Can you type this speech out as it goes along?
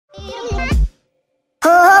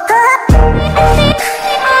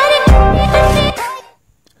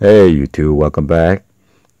Hey YouTube, welcome back.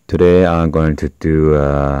 Today I'm going to do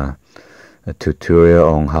a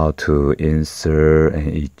tutorial on how to insert and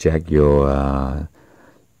eject your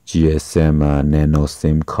GSM Nano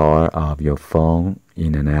SIM card of your phone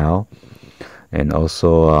in and out, and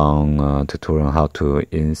also on tutorial on how to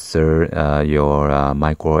insert your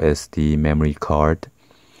MicroSD memory card.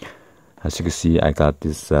 As you can see, I got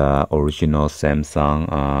this original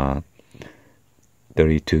Samsung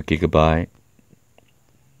 32 gigabyte.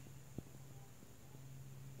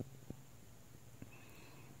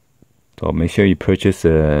 So make sure you purchase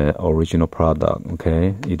the original product,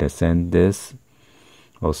 okay? Either SanDisk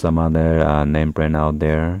or some other name brand out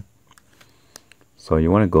there. So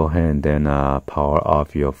you want to go ahead and then power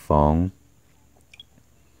off your phone.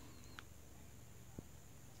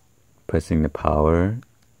 Pressing the power,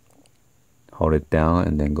 hold it down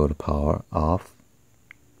and then go to power off.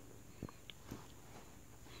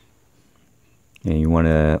 And you want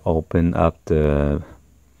to open up the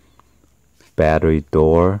battery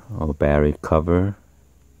door or battery cover.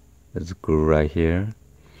 There's a screw right here,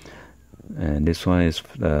 and this one is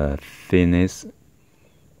Phoenix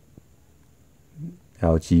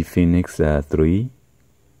LG Phoenix 3,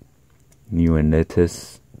 new and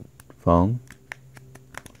latest phone.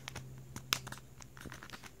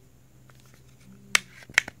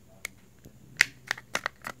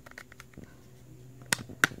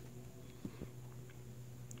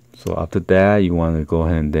 So after that, you want to go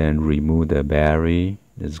ahead and then remove the battery.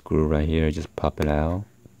 The screw right here, just pop it out.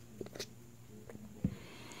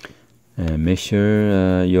 And make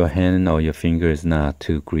sure your hand or your finger is not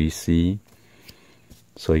too greasy,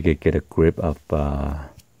 so you can get a grip of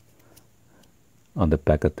on the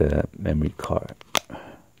back of the memory card.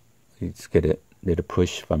 You just get a little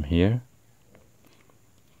push from here.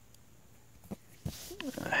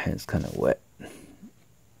 Hand's kind of wet.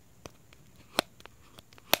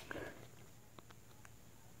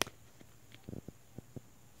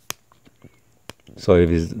 So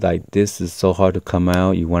if it's like this is so hard to come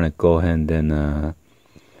out, you want to go ahead and then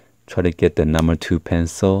try to get the number 2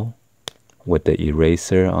 pencil with the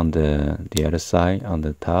eraser on the other side, on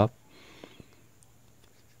the top.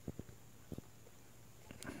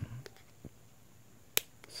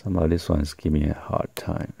 Some of these ones give me a hard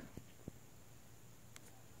time.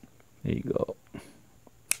 There you go.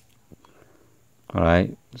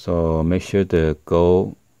 Alright, so make sure the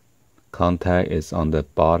gold contact is on the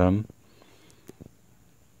bottom,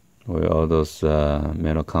 where all those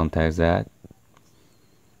metal contacts at.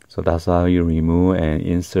 So that's how you remove and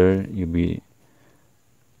insert. You'll be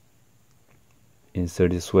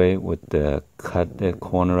insert this way with the cut the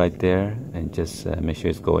corner right there, and just make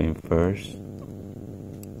sure it's going first.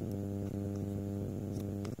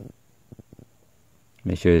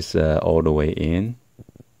 Make sure it's all the way in.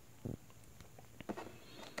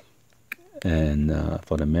 And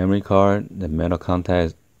for the memory card, the metal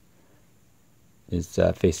contact is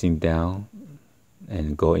facing down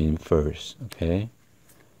and go in first, okay?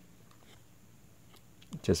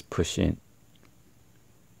 Just push in.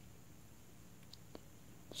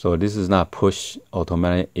 So this is not push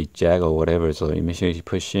automatic eject or whatever, so you make sure you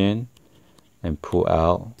push in and pull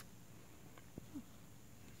out.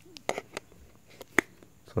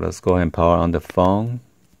 So let's go ahead and power on the phone.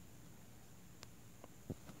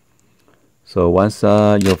 So once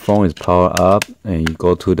your phone is powered up and you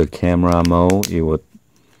go to the camera mode, it will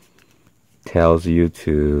tells you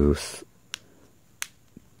to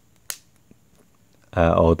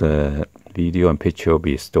all the video and picture will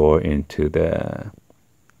be stored into the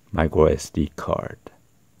MicroSD card.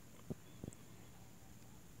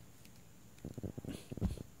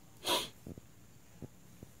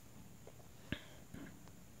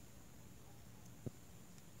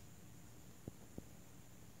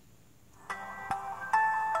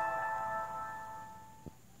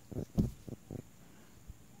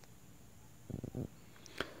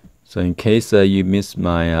 So in case you missed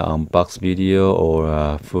my unbox video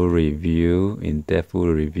or full review, in-depth full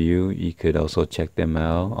review, you could also check them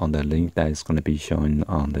out on the link that is going to be shown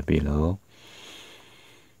on the below.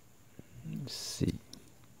 Let's see.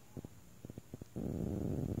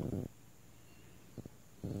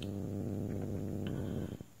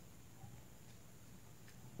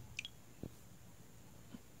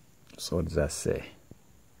 So what does that say?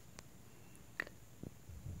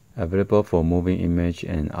 Available for moving image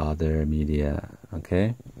and other media,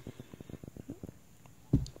 okay?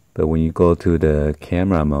 But when you go to the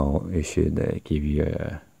camera mode, it should give you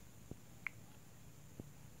a,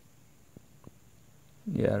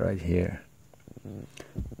 yeah, right here.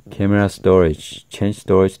 Camera storage. Change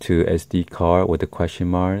storage to SD card with a question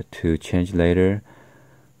mark. To change later,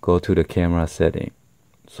 go to the camera setting.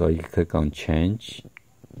 So you click on change.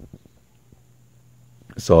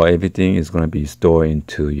 So everything is going to be stored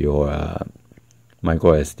into your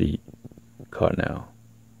MicroSD card now.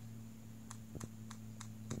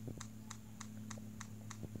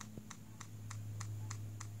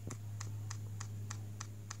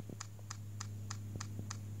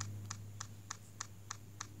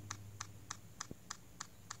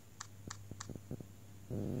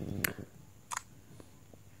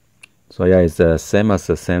 So yeah, it's the same as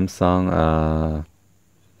the Samsung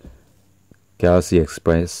Galaxy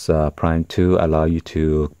Express Prime 2. Allow you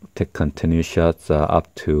to take continuous shots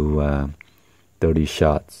up to 30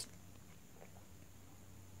 shots.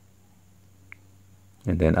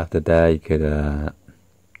 And then after that, you could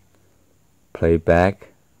play back.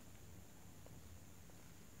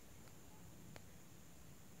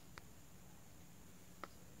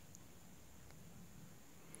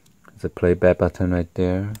 There's a playback button right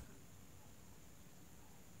there.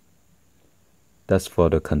 That's for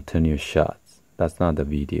the continuous shots. That's not the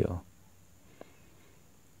video.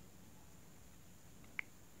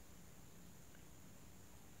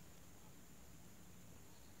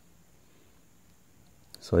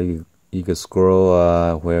 So you can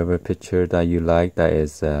scroll wherever picture that you like that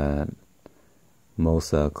is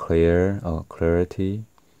most clear or clarity,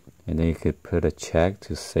 and then you could put a check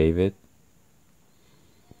to save it,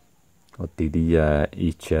 or delete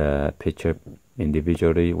each picture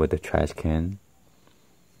individually with the trash can,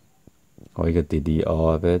 or you could delete all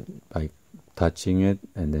of it by touching it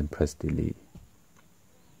and then press delete.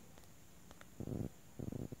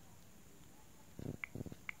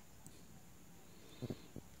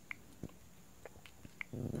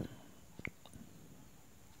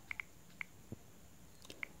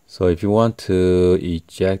 So if you want to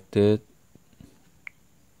eject it,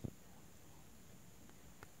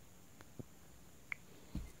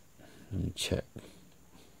 let me check.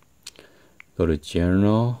 Go to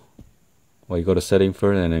General, or you go to Setting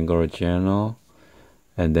first and then go to General,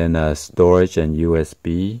 and then Storage and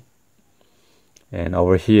USB. And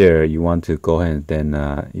over here, you want to go ahead and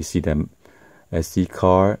then you see the SD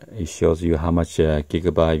card. It shows you how much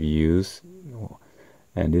gigabyte you use,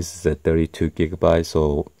 and this is a 32 gigabyte.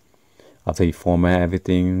 So after you format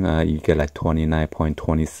everything, you get like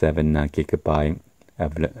 29.27 gigabyte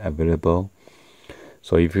available.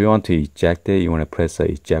 So if you want to eject it, you want to press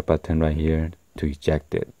the eject button right here to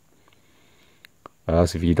eject it. Or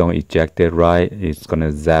else if you don't eject it right, it's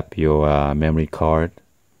gonna zap your memory card,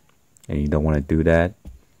 and you don't want to do that.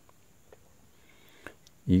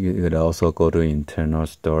 You could also go to internal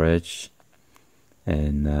storage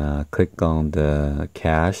and click on the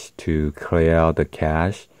cache to clear out the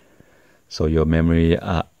cache, so your memory,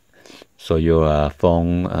 so your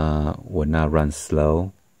phone will not run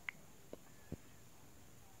slow.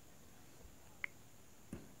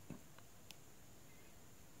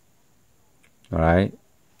 All right.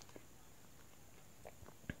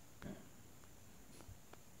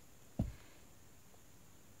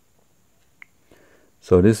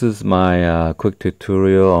 So this is my quick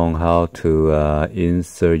tutorial on how to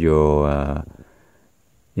insert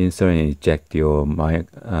and eject your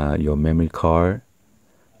memory card,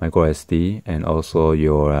 MicroSD, and also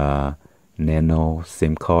your Nano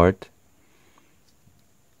SIM card.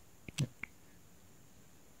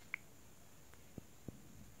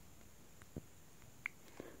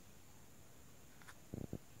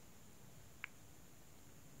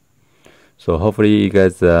 So hopefully you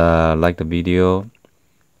guys like the video,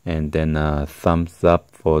 and then thumbs up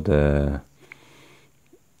for the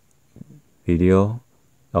video.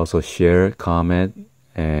 Also share, comment,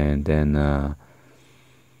 and then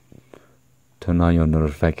turn on your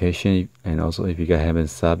notification. And also if you guys haven't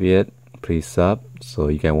subbed yet, please sub, so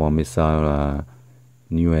you guys won't miss out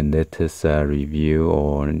new and latest review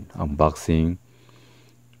or unboxing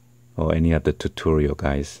or any of the tutorial,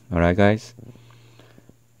 guys. Alright guys,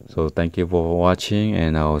 so thank you for watching,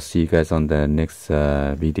 and I'll see you guys on the next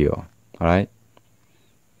video. Alright,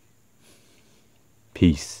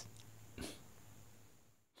 peace.